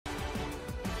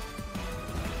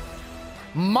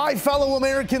My fellow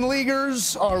American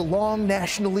leaguers, our long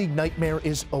National League nightmare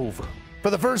is over. For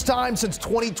the first time since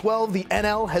 2012, the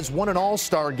NL has won an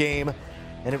All-Star game,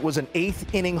 and it was an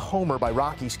eighth-inning homer by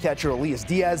Rockies catcher Elias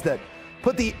Diaz that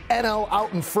put the NL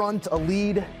out in front, a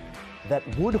lead that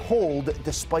would hold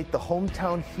despite the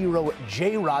hometown hero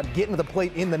J-Rod getting to the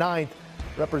plate in the ninth,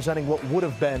 representing what would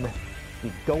have been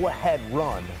the go-ahead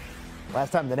run.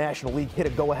 Last time the National League hit a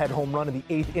go-ahead home run in the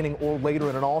eighth inning or later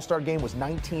in an All-Star game was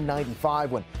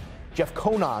 1995 when Jeff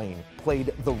Conine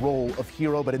played the role of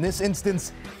hero. But in this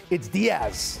instance, it's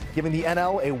Diaz giving the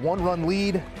NL a one-run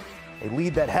lead, a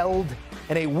lead that held,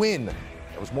 and a win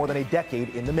that was more than a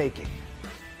decade in the making.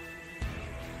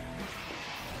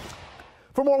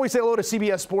 For more, we say hello to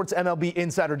CBS Sports MLB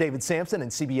insider David Samson and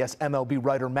CBS MLB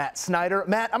writer Matt Snyder.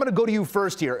 Matt, I'm going to go to you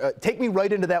first here. Take me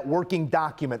right into that working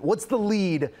document. What's the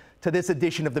lead to this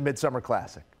edition of the Midsummer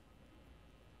Classic?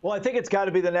 Well, I think it's got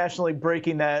to be the National League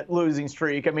breaking that losing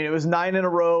streak. I mean, it was 9 in a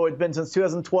row. It's been since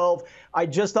 2012. I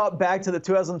just thought back to the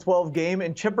 2012 game,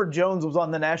 and Chipper Jones was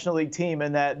on the National League team,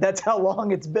 and that's how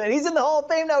long it's been. He's in the Hall of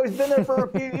Fame now. He's been there for a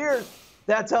few years.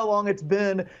 That's how long it's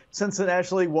been since the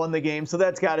National League won the game, so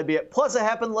that's got to be it. Plus, it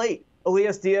happened late.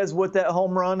 Elias Diaz with that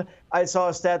home run. I saw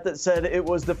a stat that said it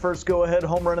was the first go-ahead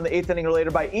home run in the eighth inning or later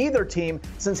by either team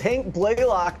since Hank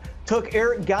Blaylock took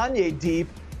Eric Gagne deep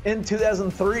in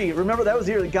 2003. Remember, that was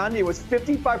the year that Gagne was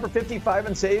 55 for 55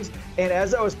 in saves. And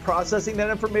as I was processing that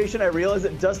information, I realized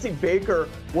that Dusty Baker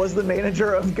was the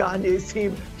manager of Gagne's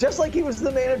team, just like he was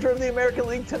the manager of the American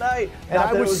League tonight. And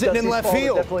I was sitting in left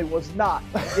field. It definitely was not.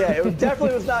 Yeah, it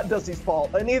definitely was not Dusty's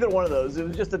fault. And either one of those. It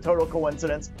was just a total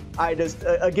coincidence. I just,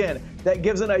 again, that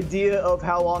gives an idea of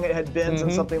how long it had been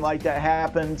since something like that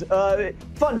happened.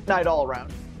 Fun night all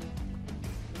around.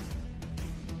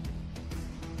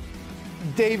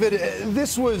 David,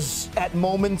 this was at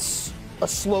moments a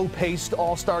slow-paced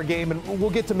All-Star game, and we'll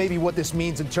get to maybe what this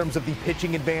means in terms of the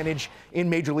pitching advantage in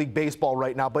Major League Baseball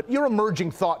right now. But your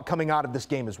emerging thought coming out of this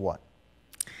game is what?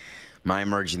 My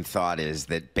emerging thought is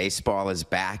that baseball is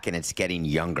back and it's getting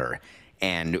younger.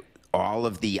 And all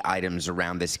of the items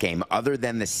around this game, other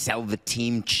than the sell the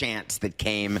team chants that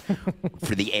came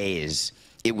for the A's,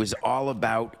 it was all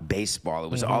about baseball.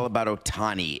 It was all about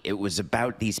Ohtani. It was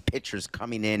about these pitchers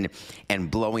coming in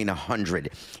and blowing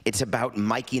 100. It's about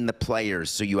miking the players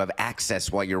so you have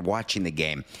access while you're watching the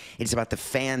game. It's about the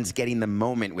fans getting the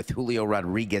moment with Julio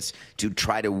Rodriguez to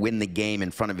try to win the game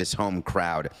in front of his home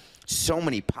crowd. So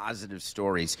many positive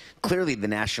stories. Clearly, the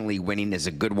National League winning is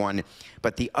a good one.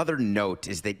 But the other note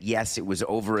is that, yes, it was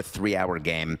over a 3-hour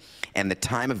game, and the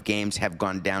time of games have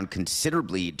gone down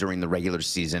considerably during the regular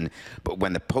season. But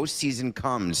when the postseason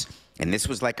comes, and this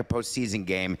was like a postseason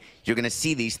game, you're going to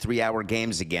see these 3-hour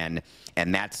games again,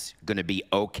 and that's going to be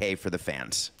okay for the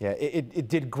fans. Yeah, it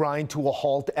did grind to a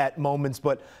halt at moments,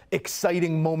 but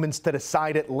exciting moments to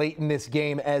decide it late in this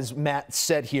game, as Matt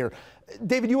said here.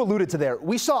 David, you alluded to there.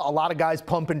 We saw a lot of guys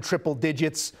pumping triple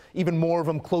digits, even more of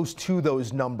them close to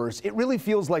those numbers. It really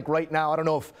feels like right now, I don't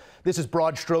know if this is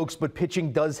broad strokes, but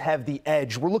pitching does have the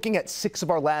edge. We're looking at 6 of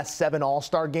our last 7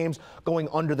 All-Star games going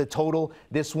under the total.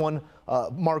 This one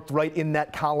marked right in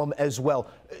that column as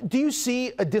well. Do you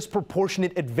see a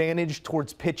disproportionate advantage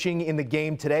towards pitching in the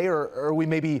game today, or are we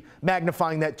maybe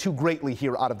magnifying that too greatly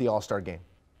here out of the All-Star game?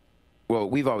 Well,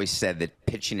 we've always said that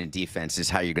pitching and defense is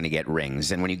how you're going to get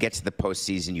rings. And when you get to the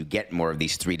postseason, you get more of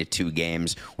these 3-2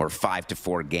 games or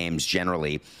 5-4 games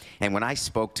generally. And when I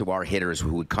spoke to our hitters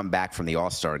who would come back from the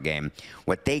All-Star game,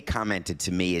 what they commented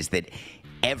to me is that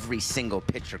every single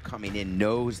pitcher coming in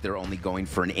knows they're only going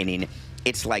for an inning.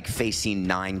 It's like facing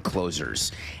 9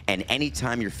 closers. And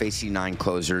anytime you're facing 9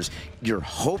 closers, you're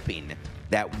hoping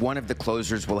that one of the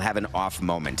closers will have an off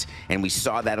moment. And we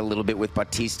saw that a little bit with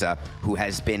Bautista, who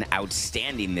has been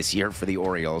outstanding this year for the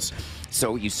Orioles.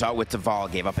 So you saw with Duvall,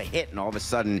 gave up a hit, and all of a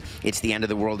sudden, it's the end of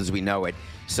the world as we know it.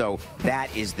 So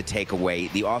that is the takeaway.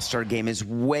 The All-Star game is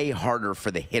way harder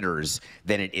for the hitters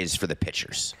than it is for the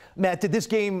pitchers. Matt, did this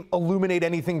game illuminate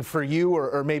anything for you,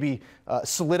 or maybe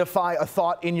solidify a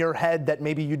thought in your head that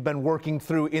maybe you'd been working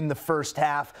through in the first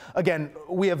half? Again,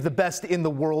 we have the best in the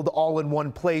world all in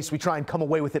one place. We try and come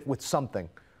away with it with something.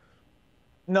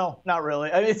 No, not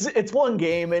really. I mean, it's one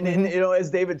game, and you know,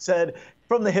 as David said,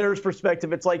 from the hitter's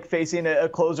perspective, it's like facing a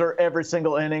closer every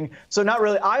single inning. So not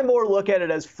really. I more look at it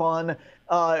as fun.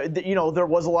 You know, there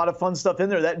was a lot of fun stuff in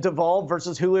there. That Duvall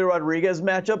versus Julio Rodriguez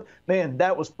matchup, man,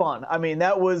 that was fun. I mean,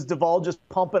 that was Duvall just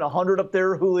pumping 100 up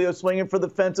there, Julio swinging for the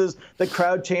fences, the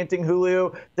crowd chanting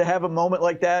Julio. To have a moment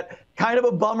like that, kind of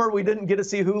a bummer we didn't get to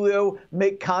see Julio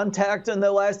make contact in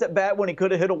the last at bat when he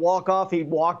could have hit a walk-off. He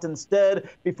walked instead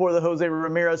before the Jose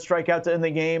Ramirez strikeout to end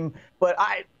the game. But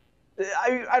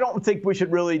I don't think we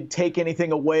should really take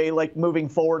anything away, like moving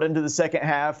forward into the second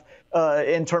half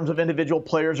in terms of individual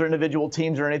players or individual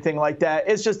teams or anything like that.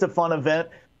 It's just a fun event,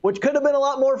 which could have been a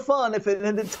lot more fun if it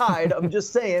ended tied. I'm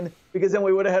just saying, because then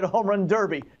we would have had a home run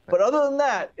derby. But other than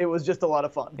that, it was just a lot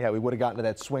of fun. Yeah, we would have gotten to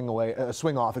that swing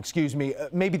off.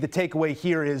 Maybe the takeaway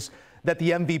here is that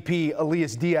the MVP,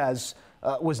 Elias Diaz,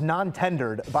 was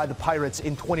non-tendered by the Pirates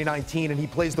in 2019, and he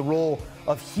plays the role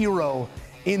of hero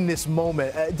in this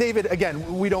moment. David,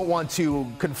 again, we don't want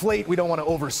to conflate, we don't want to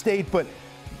overstate, but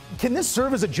can this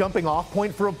serve as a jumping off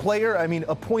point for a player? I mean,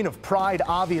 a point of pride,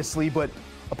 obviously, but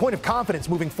a point of confidence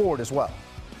moving forward as well.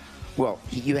 Well,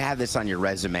 you have this on your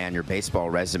resume, on your baseball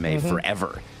resume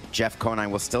forever. Jeff Conine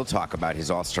will still talk about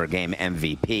his All-Star Game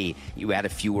MVP. You add a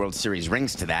few World Series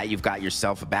rings to that, you've got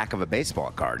yourself a back of a baseball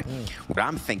card. What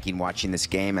I'm thinking watching this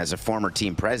game as a former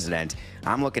team president,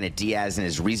 I'm looking at Diaz and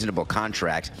his reasonable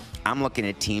contract. I'm looking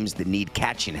at teams that need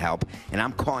catching help, and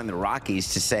I'm calling the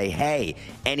Rockies to say, hey,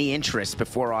 any interest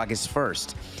before August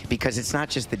 1st? Because it's not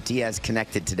just that Diaz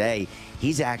connected today.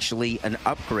 He's actually an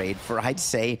upgrade for, I'd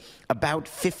say, about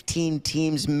 15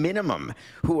 teams minimum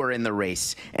who are in the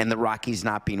race, and the Rockies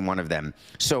not being one of them.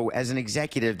 So as an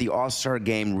executive, the All-Star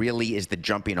Game really is the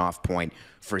jumping off point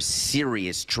for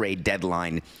serious trade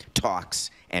deadline talks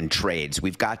and trades.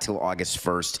 We've got till August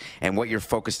 1st, and what you're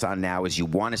focused on now is you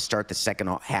want to start the second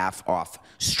half off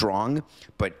strong,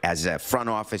 but as a front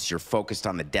office, you're focused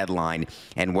on the deadline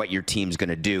and what your team's going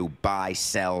to do: buy,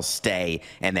 sell, stay,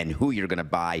 and then who you're going to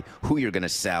buy, who you're going to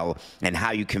sell, and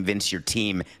how you convince your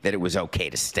team that it was okay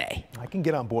to stay. I can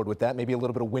get on board with that. Maybe a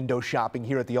little bit of window shopping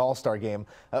here at the All-Star Game.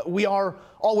 We are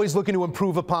always looking to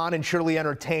improve upon and surely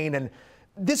entertain, and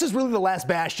this is really the last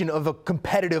bastion of a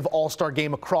competitive All-Star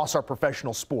Game across our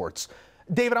professional sports.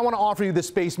 David, I want to offer you this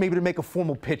space maybe to make a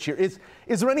formal pitch here. Is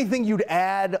there anything you'd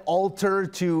add, alter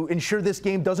to ensure this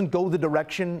game doesn't go the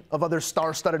direction of other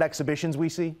star-studded exhibitions we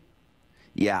see?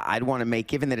 Yeah, I'd want to make,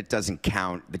 given that it doesn't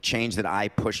count, the change that I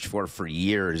pushed for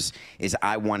years is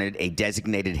I wanted a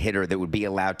designated hitter that would be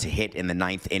allowed to hit in the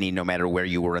ninth inning no matter where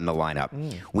you were in the lineup.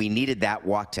 We needed that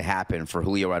walk to happen for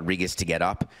Julio Rodriguez to get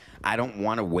up. I don't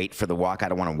want to wait for the walk. I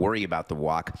don't want to worry about the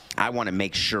walk. I want to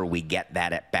make sure we get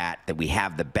that at bat, that we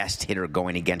have the best hitter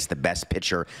going against the best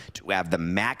pitcher to have the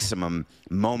maximum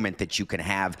moment that you can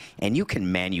have, and you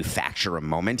can manufacture a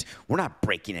moment. We're not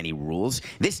breaking any rules.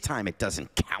 This time it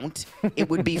doesn't count. It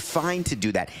would be fine to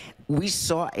do that. We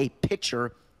saw a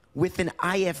pitcher with an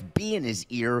IFB in his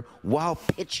ear while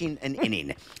pitching an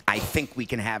inning. I think we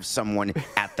can have someone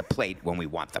at the plate when we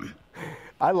want them.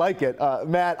 I like it.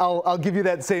 Matt, I'll give you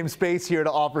that same space here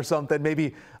to offer something,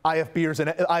 maybe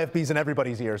IFBs in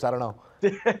everybody's ears. I don't know.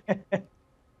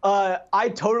 I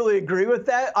totally agree with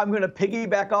that. I'm going to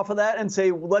piggyback off of that and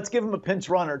say let's give him a pinch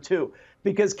runner, too.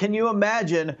 Because can you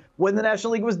imagine when the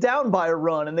National League was down by a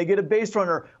run and they get a base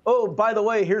runner? Oh, by the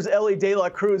way, here's Ellie De La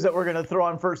Cruz that we're going to throw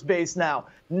on first base now.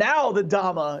 Now the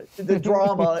drama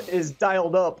is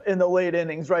dialed up in the late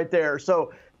innings right there.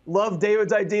 So love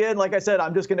David's idea. And like I said,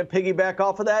 I'm just going to piggyback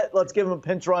off of that. Let's give him a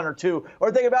pinch runner, too.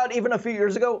 Or think about even a few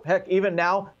years ago, heck, even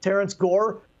now, Terrence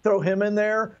Gore, throw him in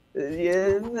there.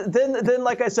 Then,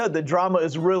 like I said, the drama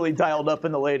is really dialed up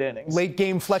in the late innings. Late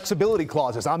game flexibility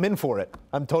clauses. I'm in for it.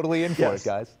 I'm totally in for it,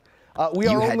 guys. I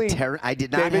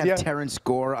did not have Terrence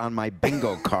Gore on my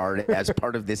bingo card as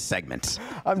part of this segment.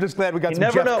 I'm just glad we got some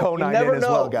Jeff Conine in as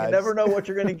well, guys. You never know what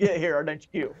you're going to get here on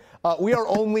HQ. We are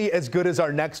only as good as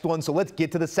our next one, so let's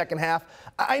get to the second half.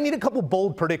 I need a couple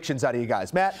bold predictions out of you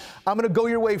guys. Matt, I'm going to go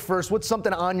your way first. What's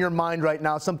something on your mind right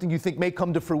now, something you think may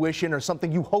come to fruition or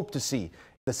something you hope to see in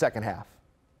the second half?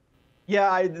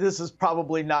 Yeah, this is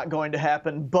probably not going to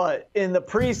happen, but in the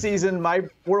preseason, my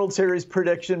World Series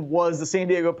prediction was the San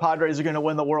Diego Padres are going to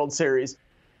win the World Series.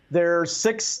 They're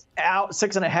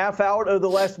 6.5 out of the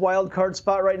last wild card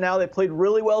spot right now. They played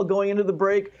really well going into the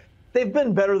break. They've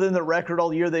been better than the record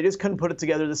all year. They just couldn't put it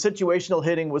together. The situational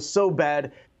hitting was so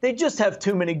bad. They just have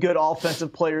too many good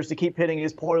offensive players to keep hitting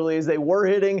as poorly as they were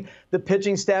hitting. The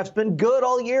pitching staff's been good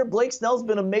all year. Blake Snell's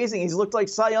been amazing. He's looked like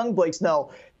Cy Young Blake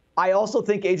Snell. I also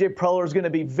think A.J. Preller is going to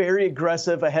be very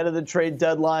aggressive ahead of the trade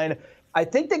deadline. I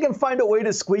think they can find a way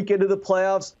to squeak into the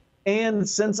playoffs. And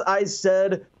since I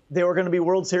said they were going to be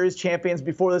World Series champions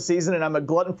before the season and I'm a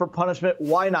glutton for punishment,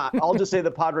 why not? I'll just say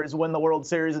the Padres win the World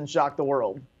Series and shock the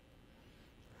world.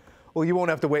 Well, you won't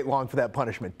have to wait long for that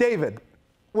punishment. David,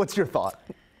 what's your thought?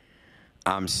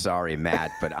 I'm sorry,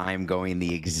 Matt, but I'm going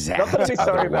the exact Nothing to be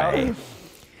sorry other way. about.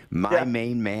 My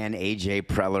main man, A.J.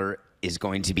 Preller, is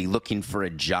going to be looking for a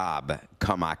job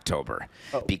come October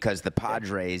because the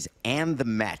Padres and the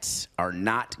Mets are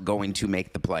not going to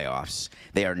make the playoffs.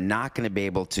 They are not going to be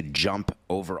able to jump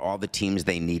over all the teams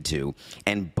they need to,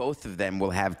 and both of them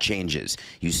will have changes.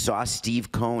 You saw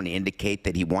Steve Cohen indicate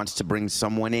that he wants to bring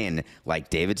someone in like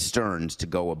David Stearns to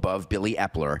go above Billy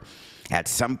Epler. At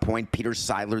some point, Peter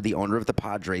Seidler, the owner of the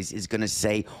Padres, is going to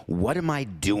say, what am I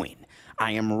doing?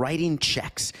 I am writing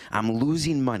checks. I'm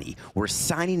losing money. We're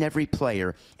signing every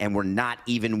player, and we're not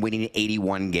even winning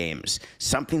 81 games.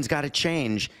 Something's got to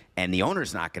change, and the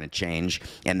owner's not going to change,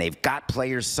 and they've got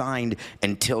players signed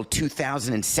until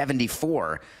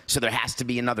 2074, so there has to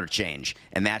be another change,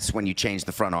 and that's when you change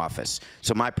the front office.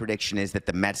 So my prediction is that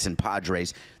the Mets and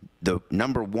Padres, the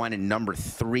number 1 and number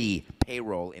 3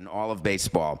 payroll in all of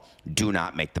baseball, do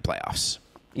not make the playoffs.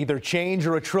 Either change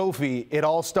or a trophy. It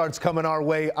all starts coming our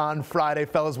way on Friday.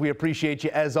 Fellas, we appreciate you,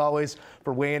 as always,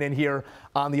 for weighing in here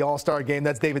on the All-Star Game.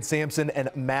 That's David Samson and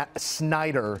Matt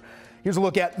Snyder. Here's a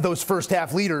look at those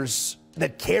first-half leaders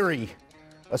that carry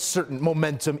a certain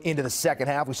momentum into the second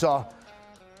half. We saw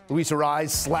Luis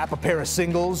Ariz slap a pair of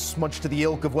singles, much to the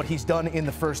ilk of what he's done in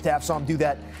the first half. Saw him do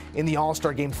that in the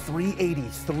All-Star Game.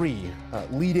 383,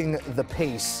 leading the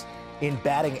pace in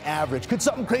batting average. Could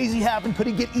something crazy happen? Could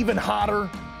he get even hotter?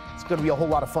 It's going to be a whole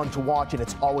lot of fun to watch, and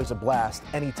it's always a blast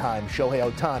anytime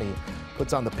Shohei Ohtani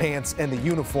puts on the pants and the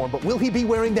uniform. But will he be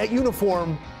wearing that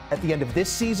uniform at the end of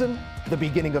this season, the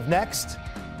beginning of next?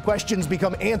 Questions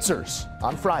become answers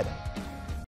on Friday.